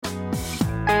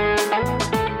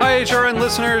HRN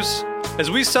listeners.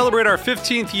 As we celebrate our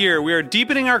 15th year, we are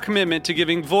deepening our commitment to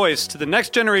giving voice to the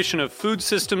next generation of food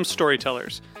systems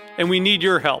storytellers, and we need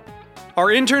your help. Our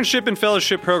internship and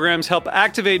fellowship programs help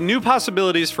activate new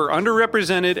possibilities for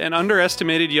underrepresented and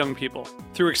underestimated young people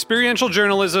through experiential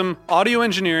journalism, audio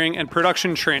engineering, and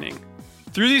production training.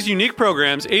 Through these unique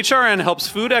programs, HRN helps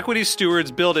food equity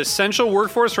stewards build essential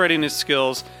workforce readiness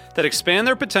skills that expand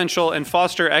their potential and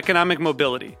foster economic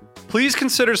mobility. Please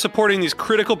consider supporting these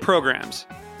critical programs.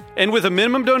 And with a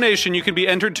minimum donation, you can be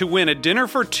entered to win a dinner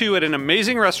for two at an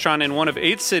amazing restaurant in one of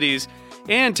 8 cities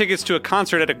and tickets to a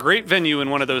concert at a great venue in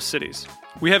one of those cities.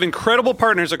 We have incredible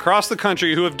partners across the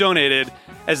country who have donated,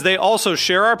 as they also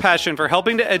share our passion for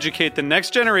helping to educate the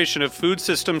next generation of food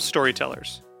systems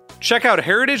storytellers. Check out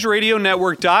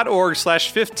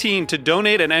heritageradionetwork.org/15 to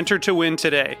donate and enter to win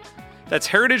today. That's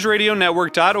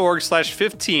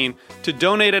heritageradionetwork.org/15 to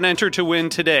donate and enter to win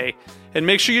today. And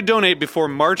make sure you donate before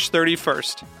March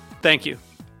 31st. Thank you.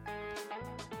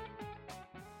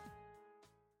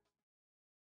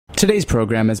 Today's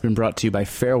program has been brought to you by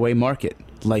Fairway Market,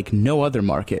 like no other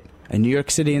market, a New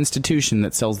York City institution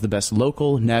that sells the best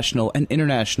local, national, and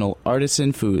international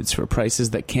artisan foods for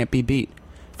prices that can't be beat.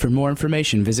 For more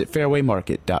information, visit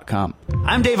fairwaymarket.com.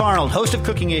 I'm Dave Arnold, host of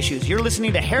Cooking Issues. You're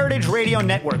listening to Heritage Radio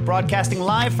Network, broadcasting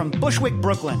live from Bushwick,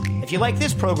 Brooklyn. If you like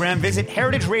this program, visit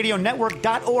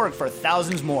heritageradionetwork.org for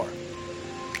thousands more.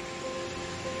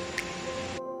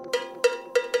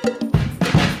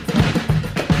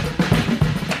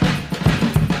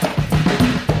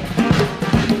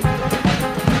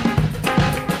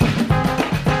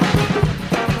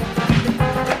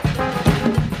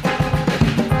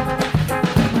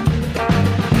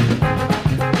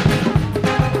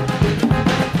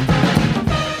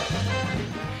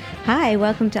 Hi,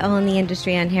 welcome to All in the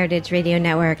Industry on Heritage Radio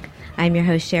Network. I'm your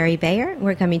host, Sherry Bayer.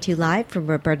 We're coming to you live from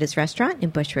Roberta's Restaurant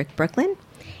in Bushwick, Brooklyn.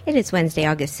 It is Wednesday,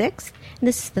 August 6th, and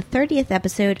this is the 30th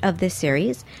episode of this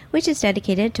series, which is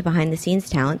dedicated to behind-the-scenes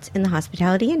talents in the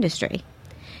hospitality industry.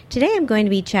 Today I'm going to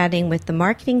be chatting with the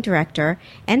marketing director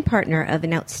and partner of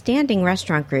an outstanding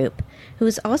restaurant group, who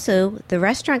is also the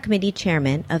restaurant committee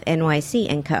chairman of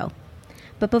NYC & Co.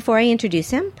 But before I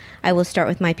introduce him, I will start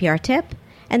with my PR tip,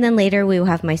 and then later we will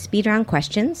have my speed round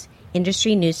questions,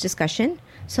 industry news discussion,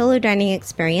 solo dining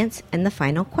experience, and the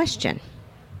final question.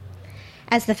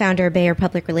 As the founder of Bayer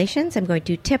Public Relations, I'm going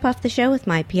to tip off the show with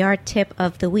my PR tip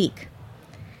of the week.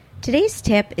 Today's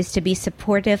tip is to be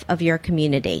supportive of your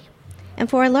community. And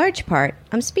for a large part,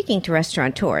 I'm speaking to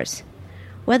restaurateurs.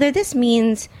 Whether this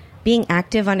means being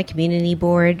active on a community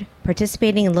board,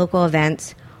 participating in local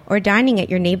events, or dining at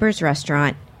your neighbor's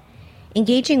restaurant,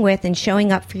 engaging with and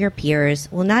showing up for your peers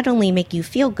will not only make you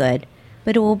feel good,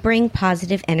 but it will bring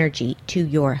positive energy to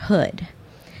your hood.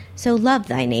 So love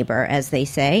thy neighbor, as they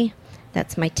say.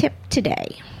 That's my tip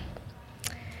today.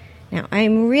 Now,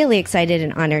 I'm really excited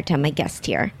and honored to have my guest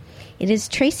here. It is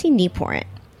Tracy Nieporent,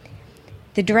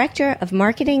 the Director of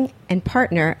Marketing and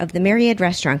partner of the Myriad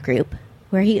Restaurant Group,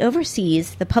 where he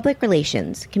oversees the public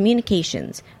relations,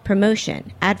 communications,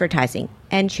 promotion, advertising,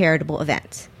 and charitable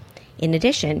events. In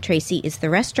addition, Tracy is the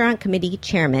restaurant committee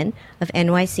chairman of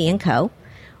NYC & Co.,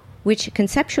 which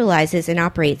conceptualizes and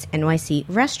operates NYC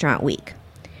Restaurant Week.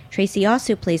 Tracy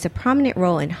also plays a prominent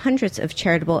role in hundreds of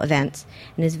charitable events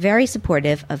and is very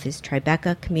supportive of his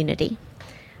Tribeca community.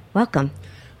 Welcome.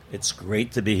 It's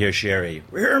great to be here, Sherry.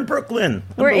 We're here in Brooklyn.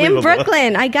 We're in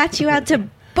Brooklyn. I got you out to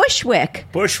Bushwick.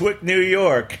 Bushwick, New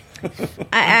York.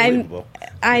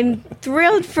 I'm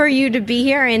thrilled for you to be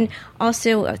here, and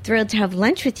also thrilled to have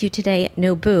lunch with you today at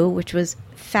Nobu, which was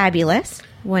fabulous.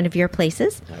 One of your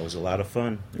places. That was a lot of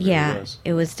fun.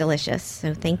 It was delicious.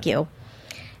 So thank you.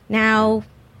 Now,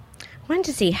 I wanted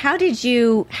to see, how did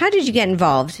you get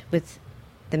involved with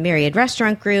the Myriad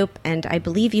Restaurant Group? And I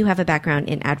believe you have a background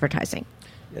in advertising.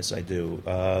 Yes, I do.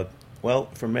 Well,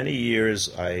 for many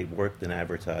years, I worked in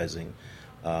advertising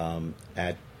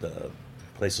at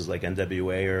places like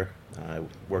NWA. I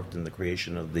worked in the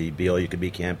creation of the Be All You Can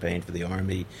Be campaign for the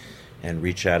Army and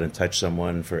Reach Out and Touch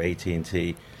Someone for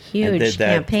AT&T. Huge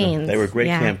campaigns. They were great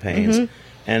campaigns. Mm-hmm.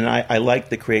 And I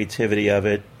liked the creativity of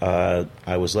it.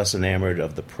 I was less enamored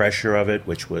of the pressure of it,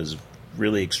 which was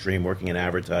really extreme working in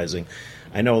advertising.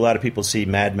 I know a lot of people see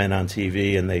Mad Men on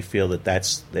TV and they feel that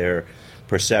that's their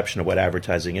perception of what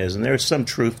advertising is. And there's some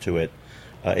truth to it.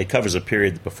 It covers a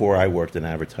period before I worked in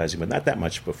advertising, but not that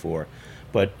much before.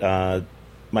 But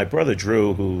my brother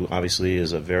Drew, who obviously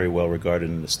is a very well-regarded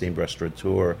and esteemed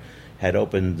restaurateur, had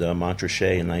opened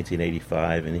Montrachet in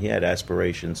 1985, and he had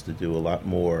aspirations to do a lot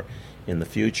more in the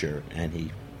future. And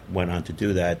he went on to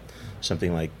do that,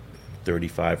 something like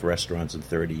 35 restaurants in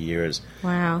 30 years.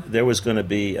 Wow. There was going to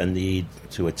be a need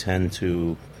to attend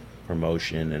to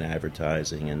promotion and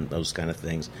advertising and those kind of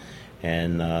things.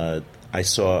 And I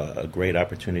saw a great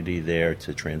opportunity there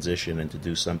to transition and to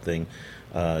do something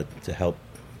to help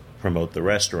promote the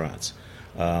restaurants.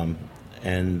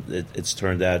 And it's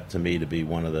turned out to me to be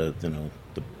one of the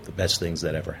best things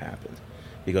that ever happened.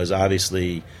 Because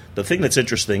obviously, the thing that's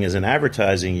interesting is in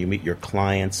advertising, you meet your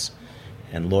clients,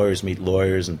 and lawyers meet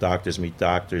lawyers, and doctors meet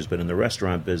doctors. But in the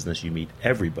restaurant business, you meet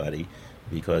everybody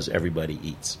because everybody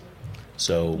eats.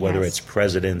 So whether Yes. it's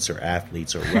presidents or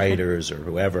athletes or writers or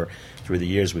whoever, through the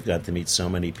years we've got to meet so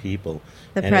many people.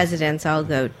 The And presidents all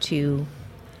go to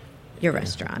your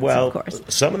restaurants, well, of course.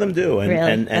 some of them do. And,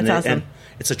 Really? and That's awesome. And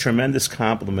it's a tremendous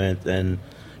compliment. And,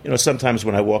 sometimes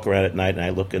when I walk around at night and I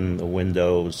look in the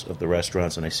windows of the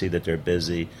restaurants and I see that they're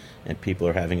busy and people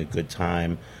are having a good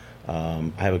time, I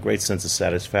have a great sense of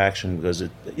satisfaction because,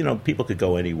 people could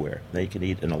go anywhere. They can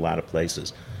eat in a lot of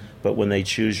places. But when they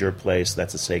choose your place,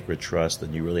 that's a sacred trust,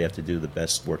 and you really have to do the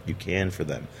best work you can for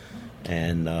them.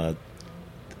 And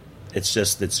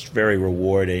it's very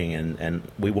rewarding, and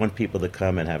we want people to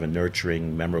come and have a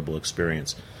nurturing, memorable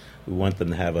experience. We want them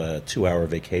to have a 2-hour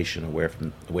vacation away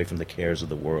from the cares of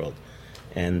the world.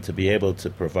 And to be able to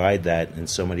provide that in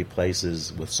so many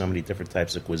places with so many different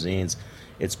types of cuisines,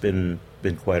 it's been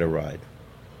quite a ride.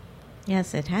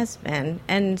 Yes, it has been.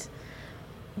 And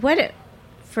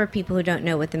for people who don't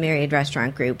know what the Myriad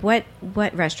Restaurant Group, what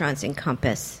restaurants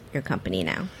encompass your company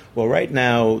now? Well, right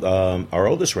now, our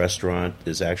oldest restaurant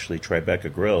is actually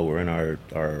Tribeca Grill. We're in our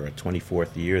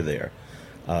 24th year there.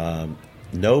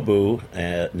 Nobu,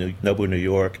 New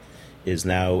York, is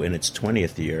now in its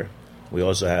 20th year. We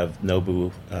also have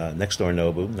Nobu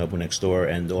Nobu Next Door,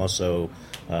 and also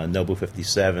Nobu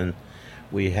 57.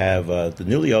 We have the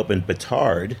newly opened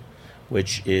Batard,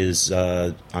 which is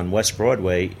on West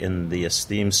Broadway in the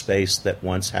esteemed space that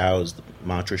once housed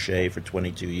Montrachet for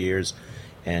 22 years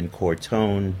and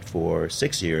Cortone for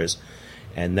 6 years.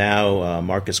 And now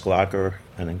Marcus Glocker,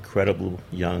 an incredible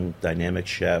young dynamic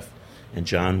chef, and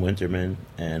John Winterman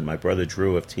and my brother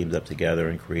Drew have teamed up together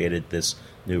and created this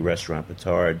new restaurant,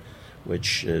 Batard,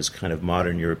 which is kind of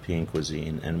modern European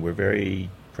cuisine. And we're very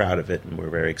proud of it, and we're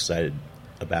very excited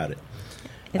about it.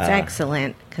 It's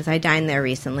excellent, because I dined there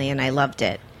recently, and I loved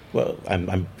it. Well,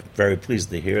 I'm very pleased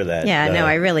to hear that. Yeah, no,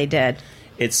 I really did.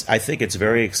 I think it's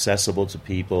very accessible to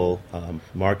people.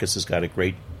 Marcus has got a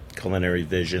great culinary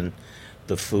vision.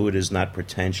 The food is not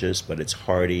pretentious, but it's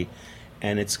hearty.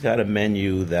 And it's got a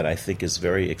menu that I think is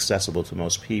very accessible to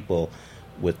most people,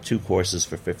 with 2 courses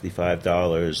for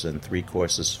 $55 and 3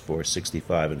 courses for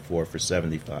 $65 and 4 for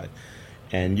 $75.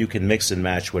 And you can mix and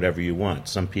match whatever you want.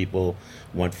 Some people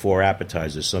want 4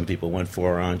 appetizers. Some people want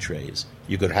 4 entrees.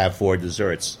 You could have 4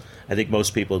 desserts. I think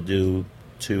most people do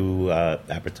 2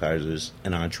 appetizers,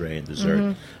 an entree, and dessert.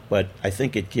 Mm-hmm. But I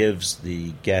think it gives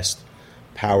the guest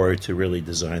power to really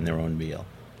design their own meal.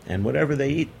 And whatever they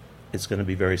eat, it's going to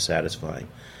be very satisfying.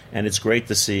 And it's great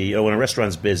to see, when a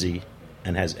restaurant's busy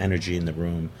and has energy in the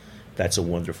room, that's a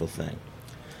wonderful thing.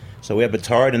 So we have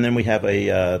Batard, and then we have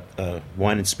a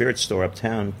wine and spirit store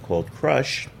uptown called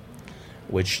Crush,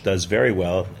 which does very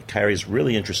well. It carries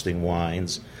really interesting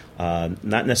wines,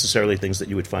 not necessarily things that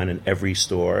you would find in every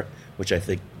store, which I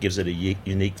think gives it a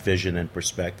unique vision and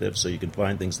perspective, so you can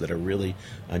find things that are really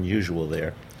unusual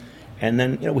there. And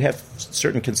then, we have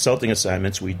certain consulting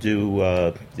assignments. We do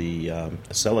the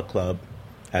Acela Club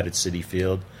out at Citi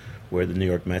Field, where the New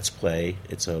York Mets play.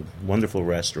 It's a wonderful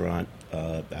restaurant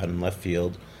out in left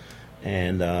field.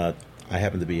 And I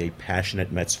happen to be a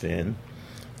passionate Mets fan.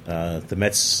 The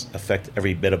Mets affect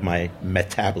every bit of my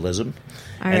metabolism.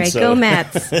 All right, go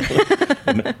Mets.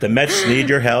 The Mets need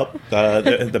your help.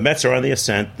 The Mets are on the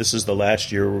ascent. This is the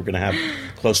last year we're going to have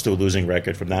close to a losing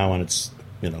record. From now on, it's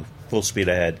full speed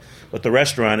ahead. But the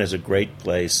restaurant is a great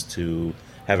place to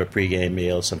have a pregame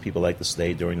meal. Some people like to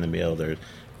stay during the meal. There are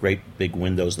great big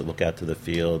windows that look out to the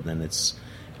field, and it's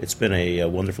been a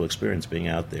wonderful experience being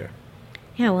out there.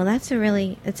 Yeah, well,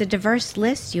 it's a diverse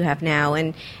list you have now,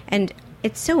 and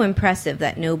it's so impressive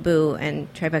that Nobu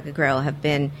and Tribeca Grill have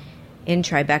been in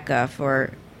Tribeca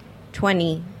for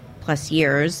 20 plus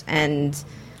years, and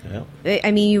yeah.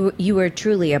 I mean, you were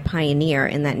truly a pioneer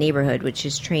in that neighborhood, which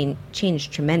has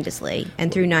changed tremendously,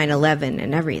 and through 9/11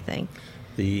 and everything.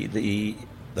 The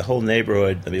whole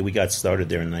neighborhood. I mean, we got started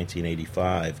there in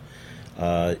 1985.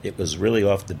 It was really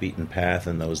off the beaten path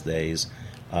in those days.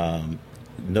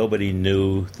 Nobody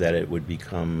knew that it would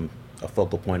become a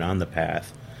focal point on the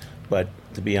path. But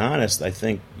to be honest, I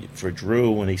think for Drew,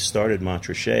 when he started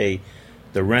Montrachet,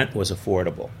 the rent was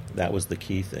affordable. That was the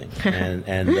key thing,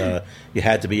 and you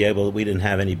had to be able. We didn't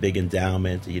have any big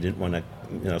endowment. You didn't want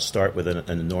to, start with an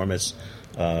enormous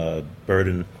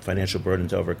financial burden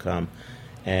to overcome,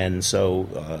 and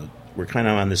so we're kind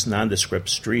of on this nondescript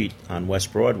street on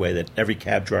West Broadway that every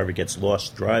cab driver gets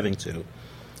lost driving to,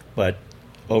 but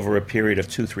over a period of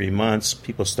 2-3 months,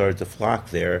 people started to flock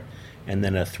there, and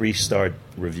then a 3-star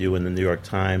review in the New York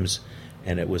Times.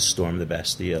 And it was Storm the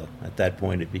Bastille. At that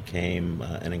point, it became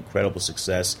an incredible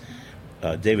success.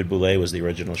 David Boulay was the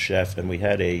original chef, and we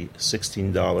had a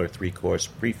 $16 3-course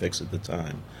prefix at the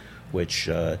time, which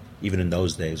even in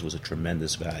those days was a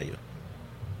tremendous value.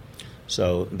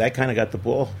 So that kind of got the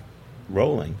ball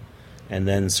rolling. And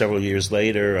then several years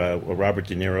later, Robert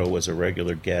De Niro was a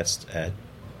regular guest at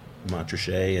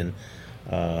Montrachet,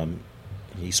 and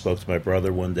he spoke to my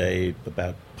brother one day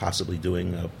about possibly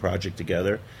doing a project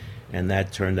together. And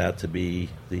that turned out to be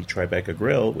the Tribeca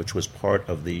Grill, which was part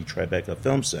of the Tribeca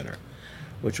Film Center,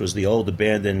 which was the old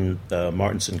abandoned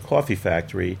Martinson Coffee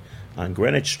Factory on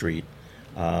Greenwich Street.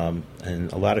 And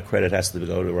a lot of credit has to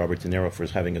go to Robert De Niro for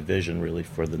having a vision, really,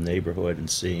 for the neighborhood and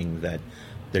seeing that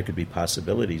there could be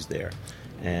possibilities there.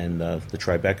 And the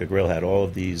Tribeca Grill had all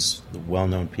of these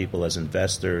well-known people as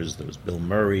investors. There was Bill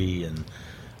Murray and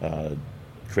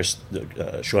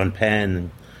Sean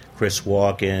Penn, Chris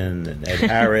Walken and Ed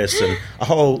Harris and a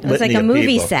whole litany of people. It was like a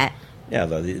movie set. Yeah,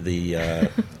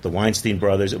 the Weinstein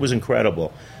brothers. It was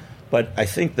incredible. But I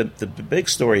think the big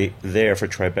story there for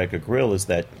Tribeca Grill is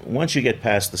that once you get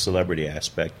past the celebrity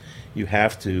aspect, you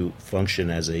have to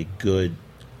function as a good,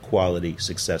 quality,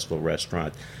 successful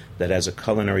restaurant that has a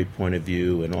culinary point of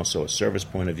view and also a service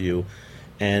point of view.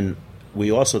 And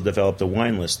we also developed a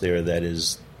wine list there that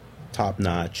is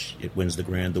top-notch. It wins the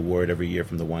Grand Award every year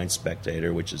from the Wine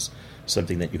Spectator, which is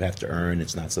something that you have to earn.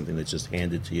 It's not something that's just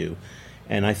handed to you.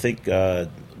 And I think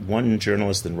one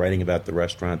journalist in writing about the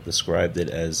restaurant described it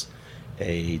as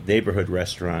a neighborhood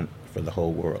restaurant for the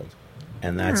whole world.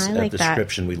 And that's a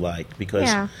description we like.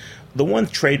 Because the one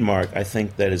trademark, I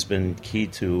think, that has been key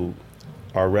to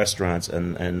our restaurants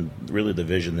and really the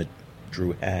vision that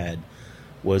Drew had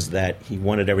was that he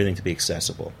wanted everything to be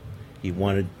accessible. He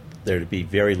wanted there to be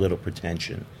very little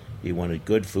pretension. He wanted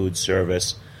good food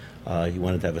service. He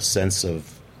wanted to have a sense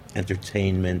of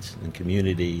entertainment and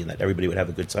community and that everybody would have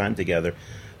a good time together,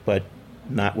 but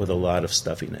not with a lot of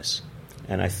stuffiness.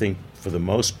 And I think for the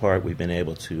most part we've been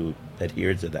able to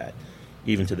adhere to that,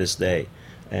 even to this day.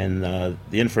 And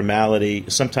the informality,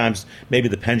 sometimes maybe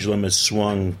the pendulum has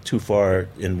swung too far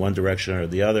in one direction or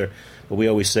the other, but we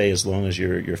always say as long as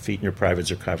your feet and your privates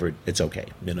are covered, it's okay.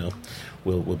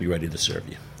 We'll be ready to serve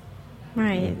you.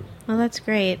 Right. Well, that's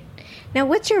great. Now,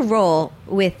 what's your role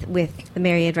with the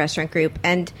Myriad Restaurant Group,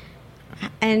 and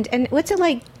what's it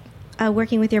like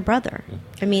working with your brother?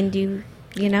 I mean, you've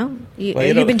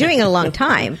been doing it a long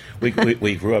time. we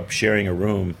grew up sharing a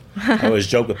room. I always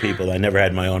joke with people I never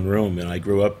had my own room, and I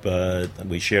grew up.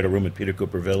 We shared a room at Peter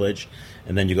Cooper Village,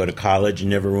 and then you go to college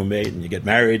and you have a roommate, and you get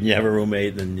married and you have a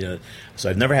roommate, and so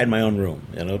I've never had my own room.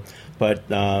 But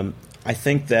I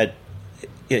think that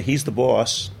he's the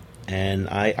boss. And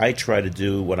I try to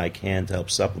do what I can to help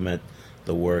supplement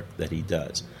the work that he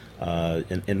does.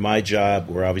 In my job,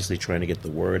 we're obviously trying to get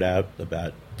the word out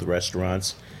about the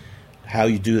restaurants. How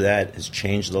you do that has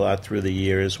changed a lot through the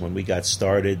years. When we got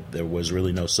started, there was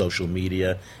really no social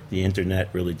media. The internet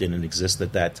really didn't exist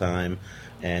at that time.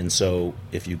 And so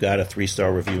if you got a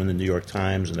 3-star review in the New York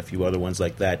Times and a few other ones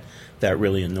like that, that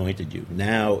really anointed you.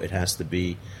 Now it has to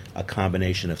be a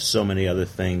combination of so many other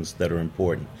things that are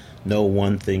important. No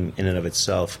one thing in and of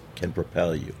itself can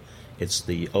propel you. It's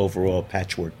the overall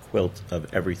patchwork quilt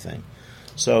of everything.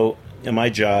 So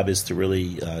my job is to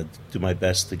really do my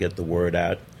best to get the word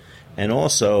out. And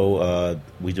also,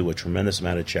 we do a tremendous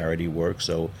amount of charity work.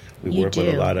 So we work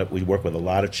with a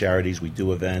lot of charities. We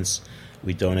do events.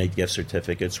 We donate gift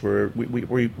certificates.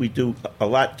 We do a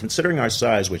lot, considering our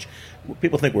size, which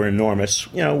people think we're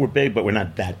enormous. We're big, but we're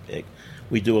not that big.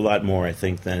 We do a lot more, I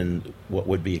think, than what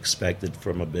would be expected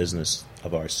from a business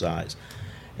of our size.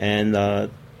 And,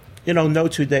 no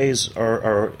 2 days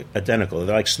are identical.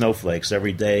 They're like snowflakes.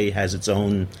 Every day has its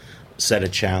own set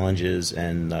of challenges,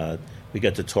 and we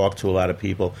get to talk to a lot of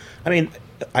people. I mean,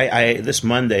 this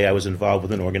Monday I was involved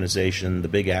with an organization, the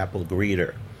Big Apple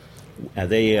Greeter.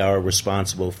 They are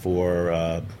responsible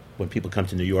for when people come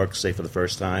to New York, say for the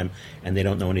first time, and they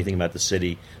don't know anything about the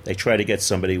city, they try to get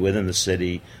somebody within the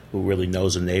city who really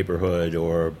knows a neighborhood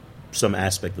or some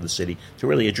aspect of the city to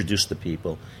really introduce the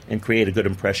people and create a good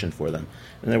impression for them.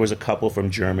 And there was a couple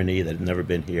from Germany that had never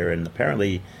been here, and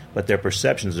apparently, but their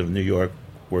perceptions of New York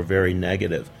were very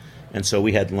negative. And so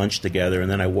we had lunch together, and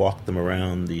then I walked them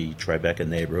around the Tribeca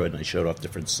neighborhood, and I showed off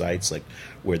different sites, like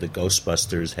where the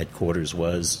Ghostbusters headquarters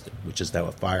was, which is now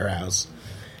a firehouse.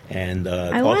 And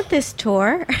I want this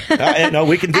tour. No,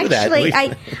 we can do Actually,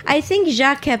 that. I think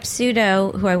Jacques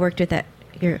Capsuto, who I worked with at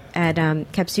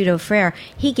Capsuto Frere,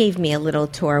 he gave me a little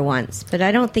tour once, but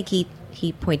I don't think he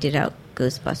pointed out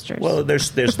Ghostbusters. Well,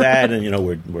 there's that,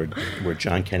 and where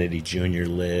John Kennedy Jr.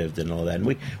 lived and all that,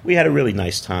 and we had a really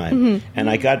nice time. Mm-hmm. And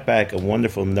I got back a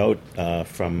wonderful note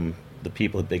from the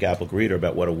people at Big Apple Greeter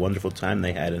about what a wonderful time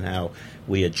they had and how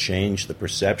we had changed the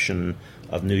perception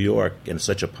of New York in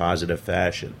such a positive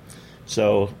fashion.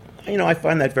 So, I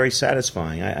find that very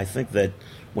satisfying. I think that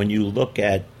when you look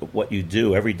at what you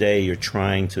do every day, you're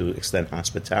trying to extend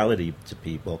hospitality to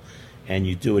people, and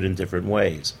you do it in different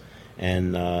ways.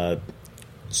 And I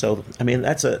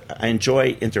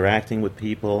enjoy interacting with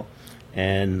people,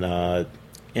 and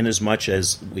in as much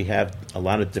as we have a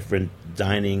lot of different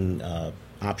dining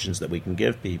options that we can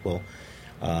give people,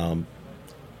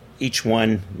 each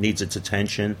one needs its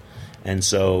attention, and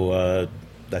so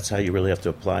that's how you really have to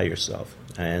apply yourself.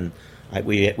 And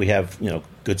we have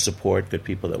good support, good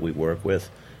people that we work with,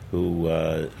 who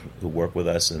work with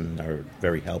us and are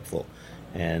very helpful,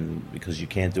 and because you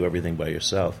can't do everything by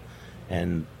yourself.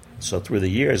 And so through the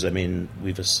years,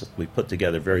 we've put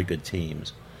together very good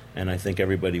teams, and I think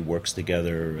everybody works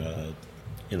together,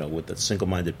 with a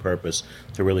single-minded purpose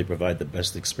to really provide the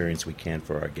best experience we can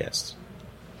for our guests.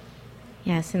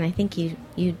 Yes, and I think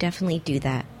you definitely do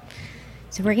that.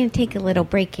 So we're going to take a little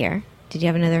break here. Did you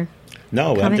have another?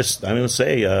 No, comment? I'm going to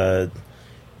say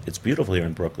it's beautiful here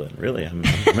in Brooklyn. Really, I'm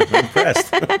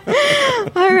impressed.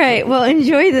 All right. Well,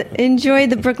 enjoy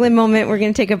the Brooklyn moment. We're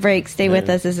going to take a break. Stay with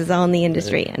us. This is All in the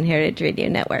Industry on Heritage Radio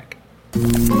Network.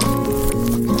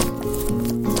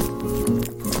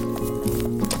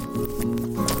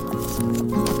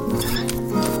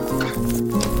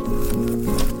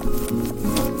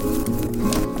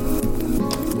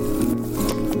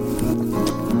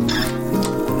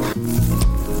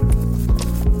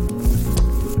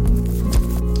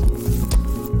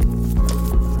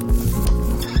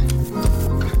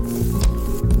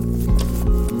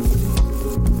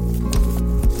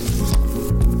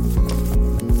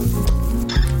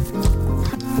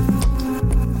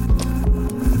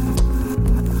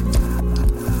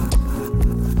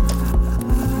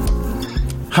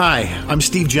 Hi, I'm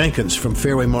Steve Jenkins from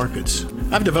Fairway Markets.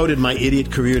 I've devoted my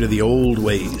idiot career to the old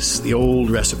ways, the old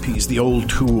recipes, the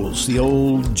old tools, the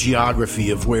old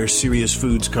geography of where serious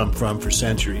foods come from for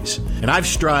centuries. And I've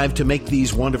strived to make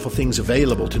these wonderful things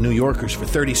available to New Yorkers for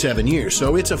 37 years,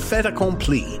 so it's a fait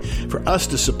accompli for us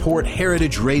to support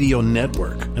Heritage Radio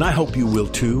Network. And I hope you will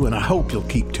too, and I hope you'll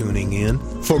keep tuning in.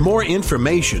 For more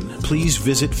information, please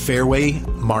visit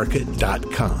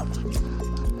fairwaymarket.com.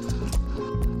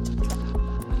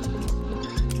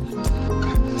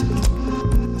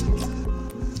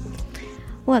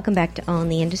 Welcome back to All in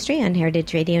the Industry on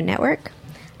Heritage Radio Network.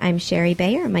 I'm Sherry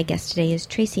Bayer. My guest today is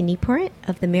Tracy Nieporent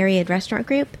of the Myriad Restaurant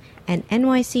Group and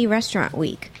NYC Restaurant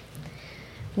Week,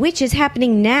 which is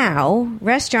happening now.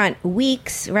 Restaurant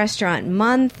Weeks, Restaurant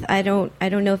Month. I don't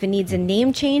know if it needs a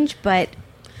name change, but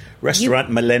Restaurant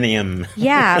Millennium.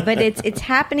 Yeah, but it's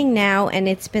happening now, and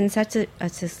it's been such a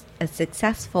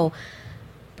successful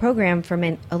program for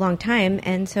a long time.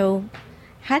 And so,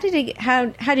 how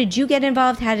did you get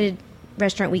involved? How did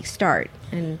Restaurant Week start?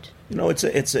 And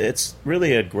it's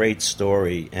really a great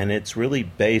story, and it's really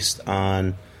based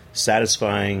on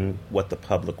satisfying what the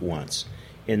public wants.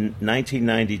 In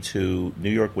 1992, New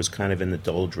York was kind of in the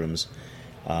doldrums,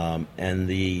 and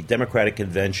the Democratic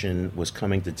Convention was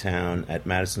coming to town at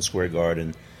Madison Square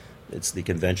Garden. It's the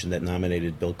convention that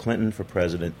nominated Bill Clinton for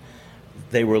president.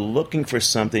 They were looking for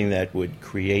something that would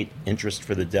create interest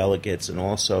for the delegates and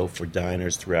also for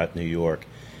diners throughout New York.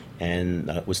 And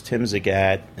it was Tim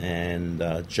Zagat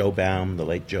and Joe Baum, the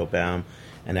late Joe Baum,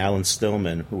 and Alan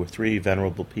Stillman, who were three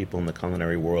venerable people in the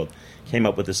culinary world, came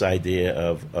up with this idea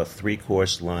of a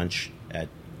three-course lunch at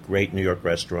great New York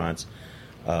restaurants,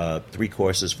 3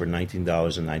 courses for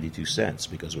 $19.92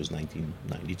 because it was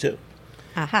 1992.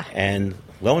 Aha. And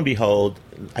lo and behold,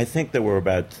 I think there were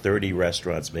about 30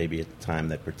 restaurants maybe at the time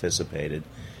that participated,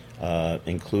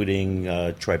 including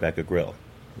Tribeca Grill,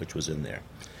 which was in there.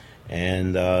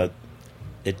 And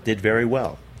it did very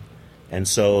well. And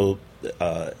so,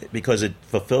 because it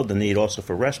fulfilled the need also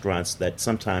for restaurants that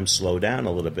sometimes slow down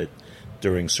a little bit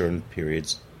during certain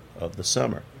periods of the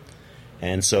summer.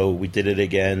 And so we did it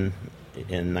again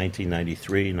in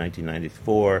 1993,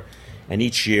 1994, and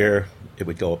each year it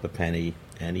would go up a penny,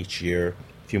 and each year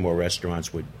a few more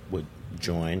restaurants would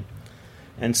join.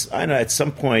 And I know at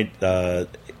some point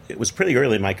it was pretty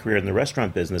early in my career in the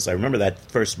restaurant business. I remember that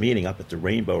first meeting up at the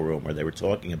Rainbow Room where they were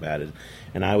talking about it,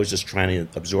 and I was just trying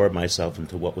to absorb myself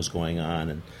into what was going on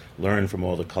and learn from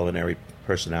all the culinary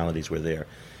personalities were there.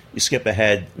 You skip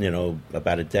ahead,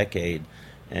 about a decade,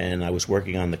 and I was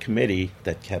working on the committee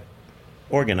that kept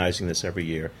organizing this every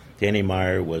year. Danny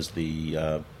Meyer was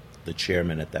the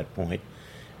chairman at that point,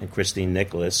 and Christine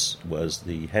Nicholas was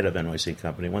the head of NYC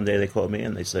Company. One day they called me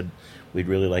and they said, "We'd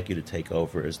really like you to take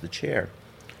over as the chair."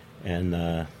 And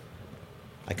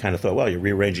I kind of thought, well, you're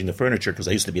rearranging the furniture, because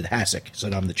I used to be the hassock, so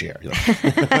now I'm the chair.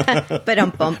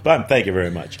 But thank you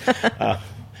very much.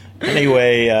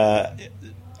 Anyway,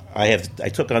 I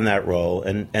took on that role,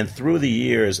 and through the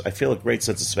years, I feel a great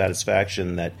sense of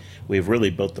satisfaction that we've really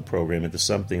built the program into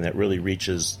something that really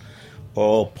reaches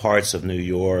all parts of New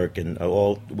York, and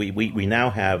we now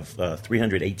have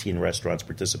 318 restaurants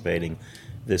participating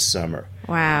this summer.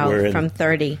 Wow, from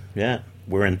 30. Yeah,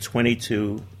 we're in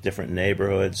 22 different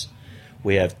neighborhoods.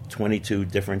 We have 22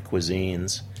 different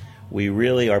cuisines. We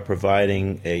really are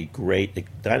providing a great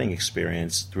dining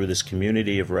experience through this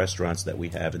community of restaurants that we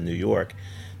have in New York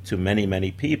to many,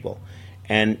 many people.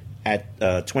 And at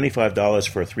 $25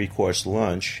 for a three-course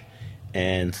lunch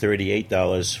and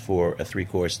 $38 for a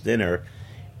three-course dinner,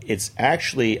 it's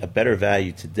actually a better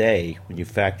value today when you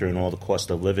factor in all the cost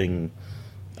of living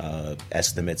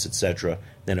estimates, etc.,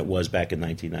 than it was back in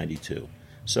 1992.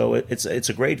 So it's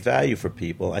a great value for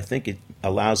people. I think it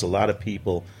allows a lot of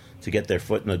people to get their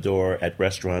foot in the door at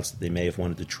restaurants that they may have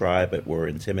wanted to try but were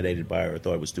intimidated by or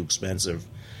thought it was too expensive,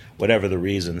 whatever the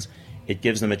reasons. It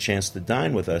gives them a chance to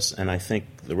dine with us, and I think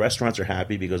the restaurants are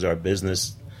happy because our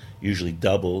business usually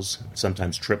doubles,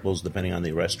 sometimes triples, depending on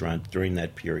the restaurant during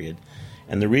that period.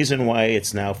 And the reason why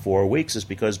it's now 4 weeks is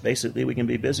because basically we can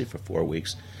be busy for 4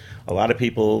 weeks. A lot of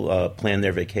people plan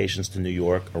their vacations to New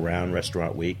York around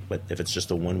Restaurant Week, but if it's just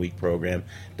a 1 week program,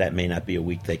 that may not be a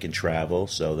week they can travel,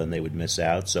 so then they would miss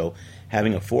out. So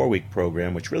having a 4 week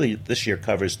program, which really this year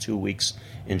covers 2 weeks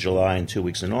in July and 2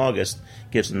 weeks in August,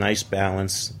 gives a nice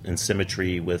balance and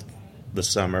symmetry with the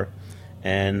summer.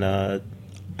 And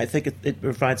I think it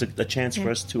provides a chance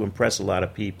for us to impress a lot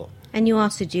of people. And you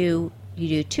also do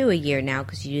two a year now,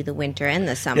 because you do the winter and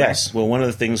the summer. Yes. Well, one of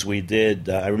the things we did,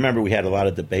 I remember we had a lot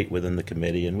of debate within the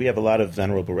committee, and we have a lot of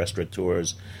venerable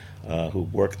restaurateurs who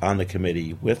work on the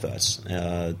committee with us,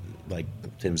 like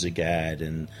Tim Zagat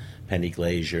and Penny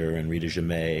Glazier and Rita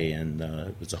Jamay, and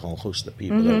there's a whole host of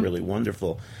people that are really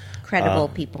wonderful. Credible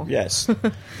people. Yes.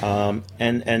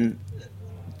 And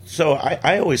so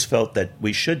I always felt that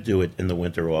we should do it in the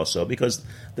winter also, because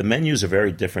the menus are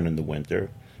very different in the winter.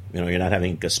 You're not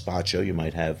having gazpacho. You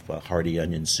might have hearty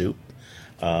onion soup.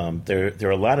 There are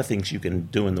a lot of things you can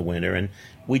do in the winter, and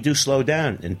we do slow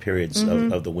down in periods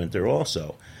of the winter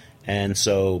also. And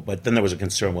so, but then there was a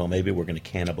concern, well, maybe we're going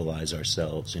to cannibalize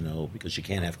ourselves, because you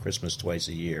can't have Christmas twice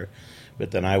a year.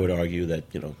 But then I would argue that,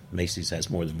 Macy's has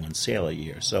more than one sale a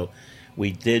year. So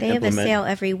we did implement... They have a sale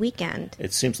every weekend.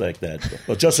 It seems like that.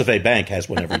 Well, Joseph A. Bank has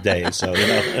one every day. So,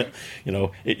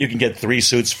 you can get 3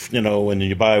 suits, when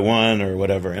you buy one or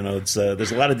whatever. It's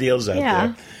there's a lot of deals out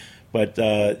there.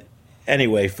 But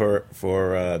anyway,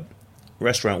 for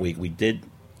Restaurant Week, we did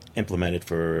implement it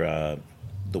for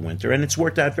the winter, and it's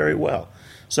worked out very well.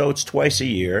 So it's twice a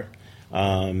year.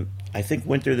 I think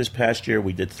winter this past year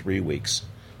we did 3 weeks.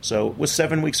 So it was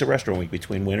 7 weeks of Restaurant Week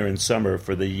between winter and summer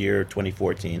for the year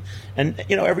 2014. And,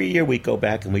 every year we go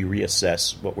back and we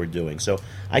reassess what we're doing. So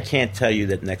I can't tell you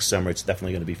that next summer it's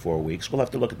definitely going to be 4 weeks. We'll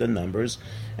have to look at the numbers,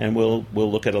 and we'll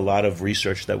look at a lot of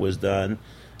research that was done,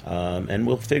 and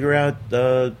we'll figure out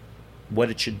what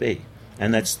it should be.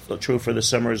 And that's true for the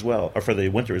summer as well, or for the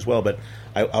winter as well. But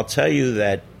I'll tell you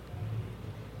that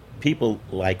people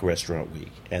like Restaurant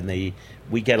Week, and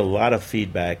we get a lot of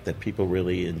feedback that people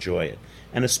really enjoy it.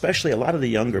 And especially a lot of the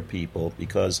younger people,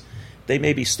 because they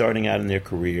may be starting out in their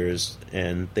careers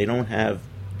and they don't have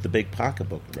the big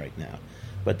pocketbook right now.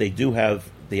 But they do have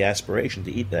the aspiration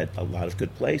to eat at a lot of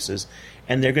good places,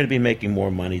 and they're going to be making more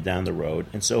money down the road.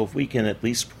 And so if we can at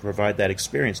least provide that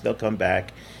experience, they'll come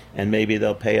back and maybe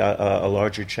they'll pay a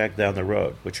larger check down the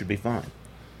road, which would be fine.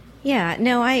 Yeah,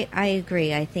 no, I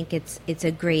agree. I think it's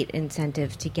a great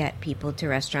incentive to get people to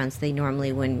restaurants they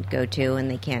normally wouldn't go to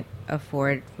and they can't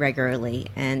afford regularly.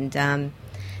 And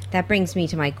that brings me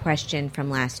to my question from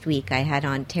last week. I had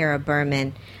on Tara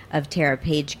Berman of Tara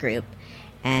Page Group.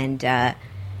 And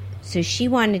so she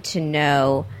wanted to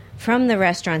know, from the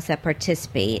restaurants that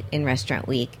participate in Restaurant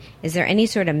Week, is there any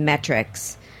sort of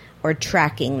metrics or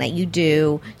tracking that you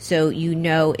do so you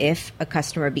know if a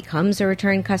customer becomes a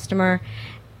return customer?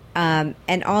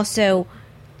 And also,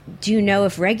 do you know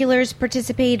if regulars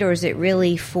participate, or is it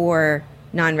really for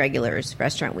non-regulars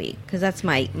Restaurant Week? Because that's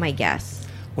my guess.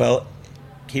 Well,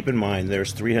 keep in mind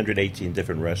there's 318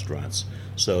 different restaurants,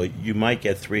 so you might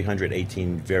get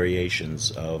 318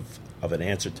 variations of an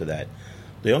answer to that.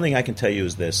 The only thing I can tell you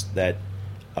is this, that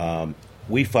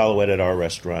we follow it at our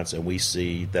restaurants, and we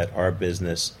see that our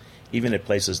business, even at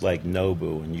places like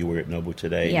Nobu, and you were at Nobu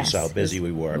today, yes, you saw how busy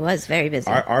we were. It was very busy.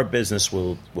 Our business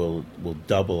will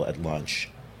double at lunch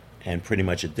and pretty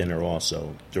much at dinner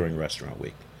also during Restaurant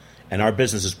Week. And our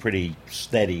business is pretty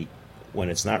steady when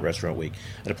it's not Restaurant Week.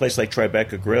 At a place like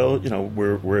Tribeca Grill,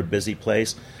 we're a busy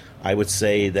place. I would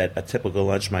say that a typical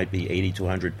lunch might be 80 to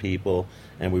 100 people,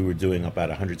 and we were doing about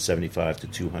 175 to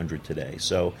 200 today.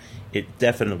 So it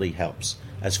definitely helps.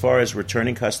 As far as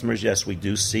returning customers, yes, we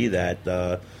do see that.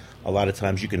 A lot of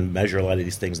times you can measure a lot of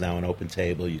these things now on Open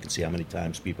Table. You can see how many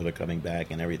times people are coming back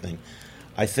and everything.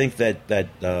 I think that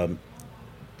the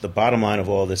bottom line of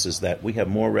all this is that we have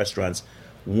more restaurants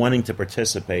wanting to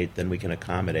participate than we can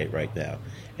accommodate right now.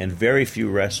 And very few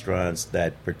restaurants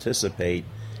that participate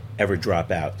ever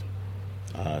drop out.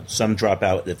 Some drop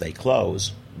out if they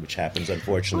close, which happens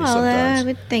unfortunately sometimes. I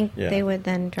would think they would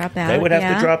then drop out. They would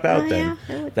have to drop out then.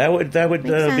 Yeah, that would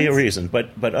be a reason.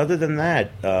 But other than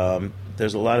that,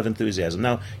 there's a lot of enthusiasm.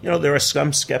 Now, there are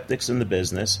some skeptics in the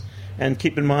business, and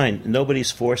keep in mind,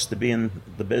 nobody's forced to be in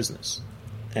the business,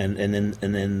 and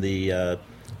in the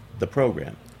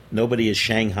program. Nobody is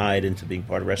shanghaied into being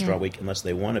part of Restaurant Week unless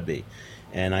they want to be.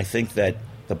 And I think that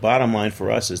the bottom line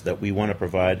for us is that we want to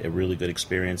provide a really good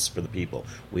experience for the people.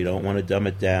 We don't want to dumb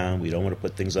it down. We don't want to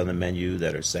put things on the menu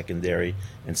that are secondary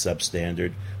and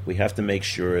substandard. We have to make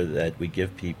sure that we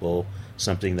give people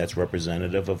something that's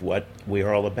representative of what we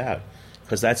are all about,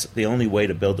 because that's the only way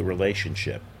to build a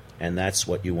relationship, and that's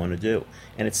what you want to do.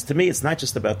 And to me, it's not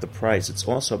just about the price. It's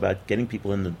also about getting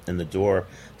people in the door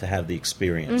to have the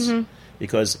experience,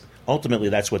 because ultimately,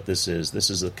 that's what this is. This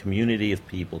is a community of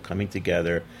people coming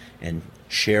together and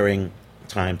sharing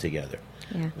time together.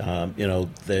 Yeah.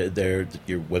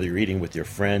 Whether you're eating with your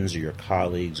friends or your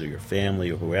colleagues or your family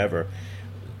or whoever,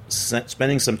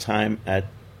 spending some time at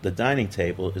the dining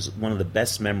table is one of the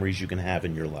best memories you can have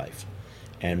in your life.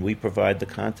 And we provide the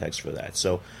context for that.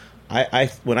 So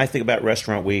when I think about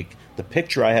Restaurant Week, the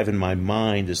picture I have in my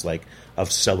mind is like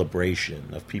of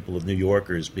celebration, of people, of New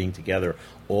Yorkers being together,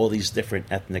 all these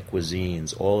different ethnic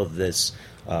cuisines, all of this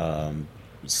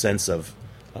sense of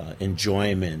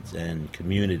enjoyment and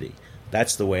community.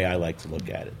 That's the way I like to look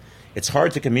at it. It's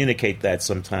hard to communicate that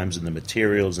sometimes in the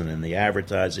materials and in the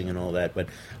advertising and all that, but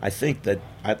I think that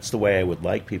that's the way I would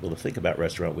like people to think about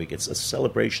Restaurant Week. It's a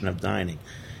celebration of dining.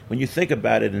 When you think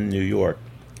about it in New York,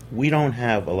 we don't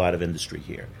have a lot of industry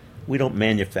here. We don't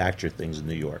manufacture things in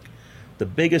New York. The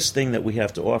biggest thing that we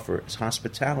have to offer is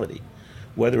hospitality.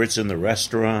 Whether it's in the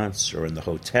restaurants or in the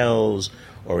hotels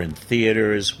or in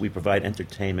theaters, we provide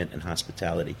entertainment and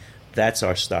hospitality. That's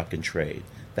our stock and trade.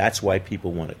 That's why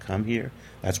people want to come here.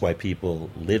 That's why people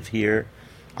live here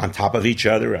on top of each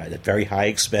other at a very high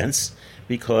expense,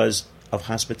 because of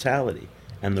hospitality.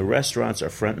 And the restaurants are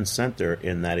front and center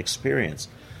in that experience.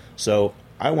 So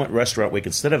I want Restaurant Week,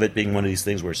 instead of it being one of these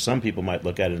things where some people might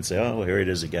look at it and say, oh, here it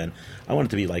is again, I want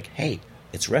it to be like, hey,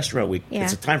 it's Restaurant Week. Yeah.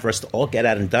 It's a time for us to all get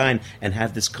out and dine and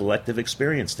have this collective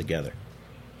experience together.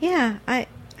 Yeah,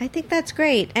 I think that's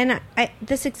great. And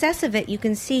the success of it you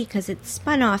can see because it's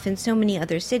spun off in so many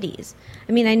other cities.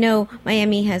 I mean, I know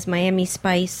Miami has Miami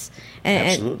Spice.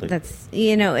 Absolutely. And that's,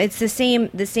 it's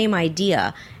the same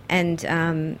idea. And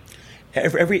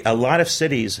a lot of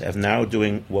cities have now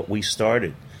doing what we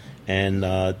started. And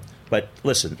but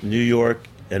listen, New York,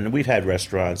 and we've had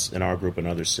restaurants in our group in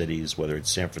other cities, whether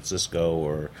it's San Francisco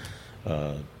or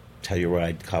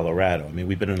Telluride, Colorado. I mean,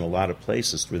 we've been in a lot of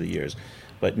places through the years.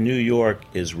 But New York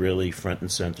is really front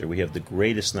and center. We have the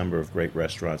greatest number of great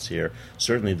restaurants here,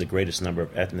 certainly the greatest number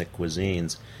of ethnic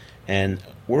cuisines. And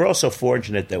we're also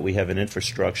fortunate that we have an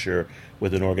infrastructure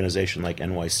with an organization like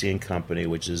NYC & Company,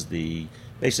 which is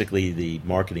basically the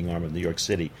marketing arm of New York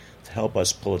City, to help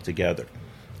us pull it together.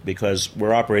 Because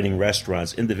we're operating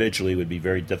restaurants individually, it would be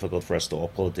very difficult for us to all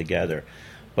pull it together.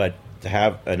 But to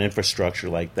have an infrastructure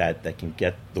like that can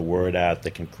get the word out,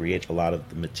 that can create a lot of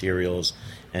the materials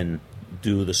and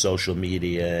do the social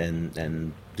media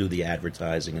and do the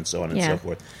advertising and so on and so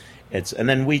forth. And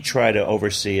then we try to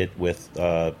oversee it with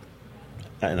an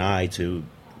eye to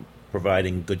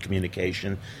providing good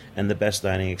communication and the best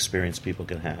dining experience people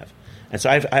can have. And so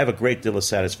I have a great deal of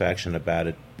satisfaction about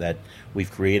it, that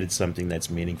we've created something that's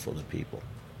meaningful to people.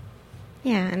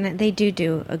 Yeah, and they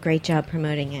do a great job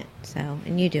promoting it.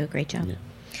 And you do a great job.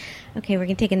 Okay, we're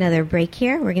going to take another break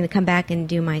here. We're going to come back and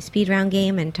do my speed round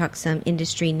game and talk some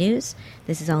industry news.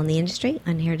 This is All in the Industry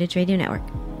on Heritage Radio Network.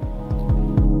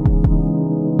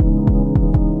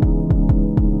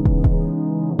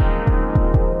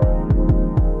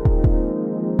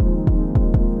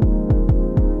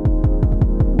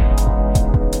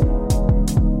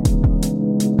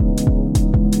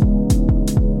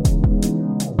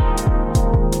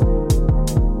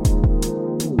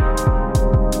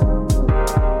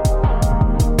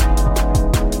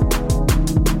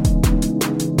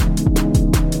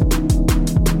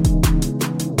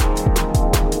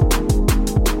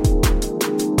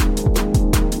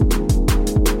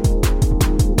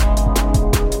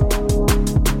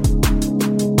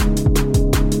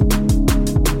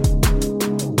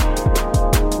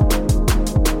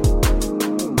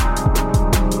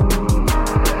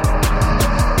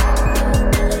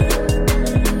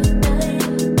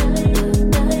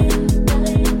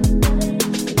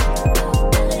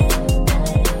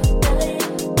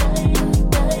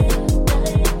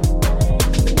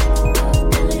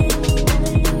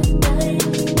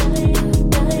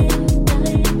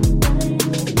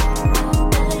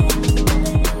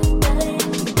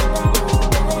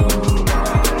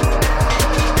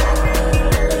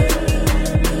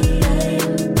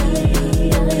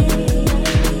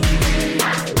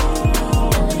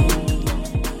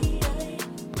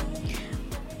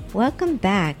 Welcome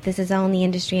back. This is All in the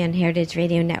Industry on Heritage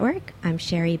Radio Network. I'm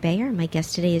Sherry Bayer. My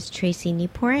guest today is Tracy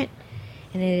Nieporent,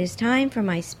 and it is time for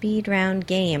my speed round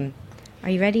game. Are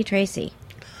you ready, Tracy?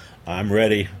 I'm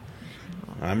ready.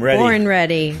 I'm ready. Born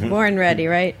ready. Born ready,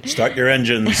 right? Start your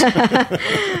engines.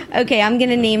 Okay, I'm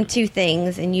going to name two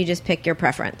things, and you just pick your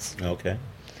preference. Okay.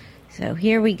 So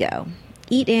here we go.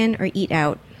 Eat in or eat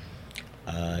out?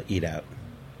 Eat out.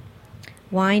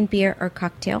 Wine, beer, or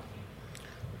cocktail?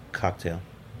 Cocktail.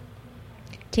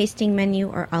 Tasting menu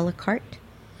or a la carte?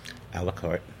 A la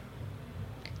carte.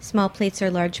 Small plates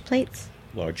or large plates?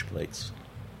 Large plates.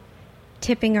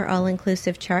 Tipping or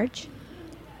all-inclusive charge?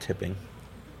 Tipping.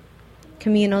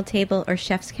 Communal table or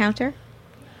chef's counter?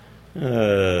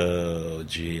 Oh,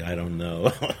 gee, I don't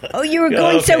know. Oh, you were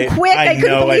going so quick. I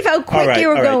couldn't believe how quick you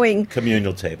were going.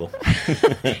 Communal table.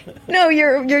 No,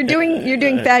 you're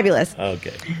doing fabulous.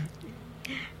 Okay.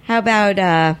 How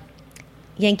about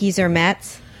Yankees or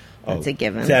Mets? That's a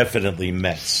given. Definitely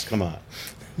Mets. Come on.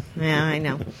 Yeah, I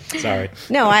know. Sorry.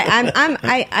 No,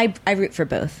 I root for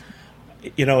both.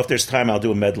 You know, if there's time, I'll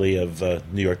do a medley of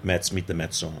New York Mets, Meet the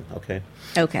Mets song, okay?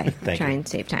 Okay. Thank Try you. and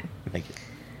save time. Thank you.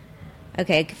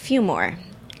 Okay, a few more.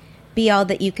 Be all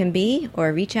that you can be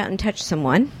or reach out and touch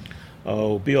someone.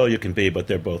 Oh, be all you can be, but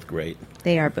they're both great.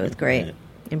 They are both great. Yeah.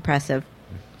 Impressive.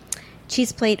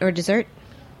 Cheese plate or dessert?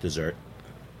 Dessert.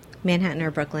 Manhattan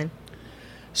or Brooklyn?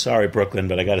 Sorry, Brooklyn,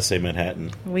 but I got to say Manhattan.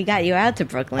 We got you out to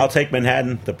Brooklyn. I'll take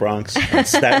Manhattan, the Bronx, and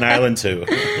Staten Island, too.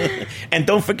 And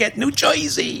don't forget New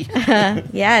Jersey.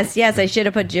 Yes, I should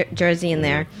have put Jersey in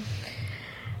there.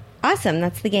 Awesome,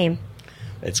 that's the game.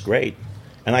 It's great.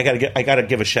 And I got to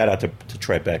give a shout-out to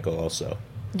Tribeca also.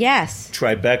 Yes.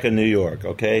 Tribeca, New York,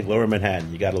 okay? Lower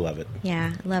Manhattan. You got to love it.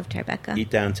 Yeah, I love Tribeca. Eat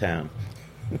downtown.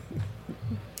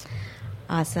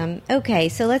 Awesome. Okay,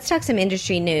 so let's talk some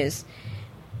industry news.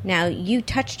 Now, you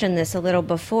touched on this a little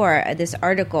before. This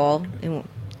article,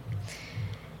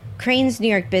 Crane's New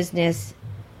York Business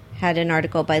had an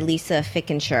article by Lisa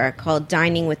Fickenshire called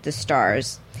Dining with the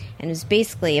Stars. And it was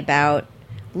basically about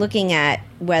looking at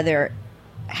whether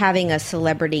having a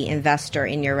celebrity investor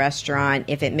in your restaurant,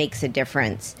 if it makes a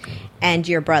difference. And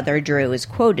your brother, Drew, is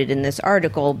quoted in this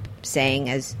article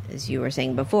saying, as you were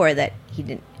saying before, that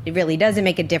it really doesn't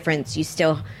make a difference. You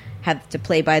still have to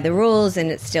play by the rules,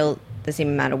 and it's still the same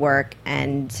amount of work.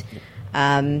 And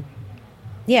it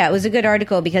was a good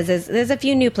article because there's a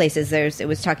few new places. It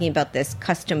was talking about this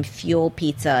custom fuel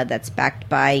pizza that's backed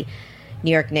by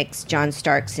New York Knicks John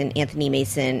Starks and Anthony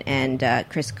Mason and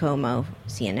Chris Como,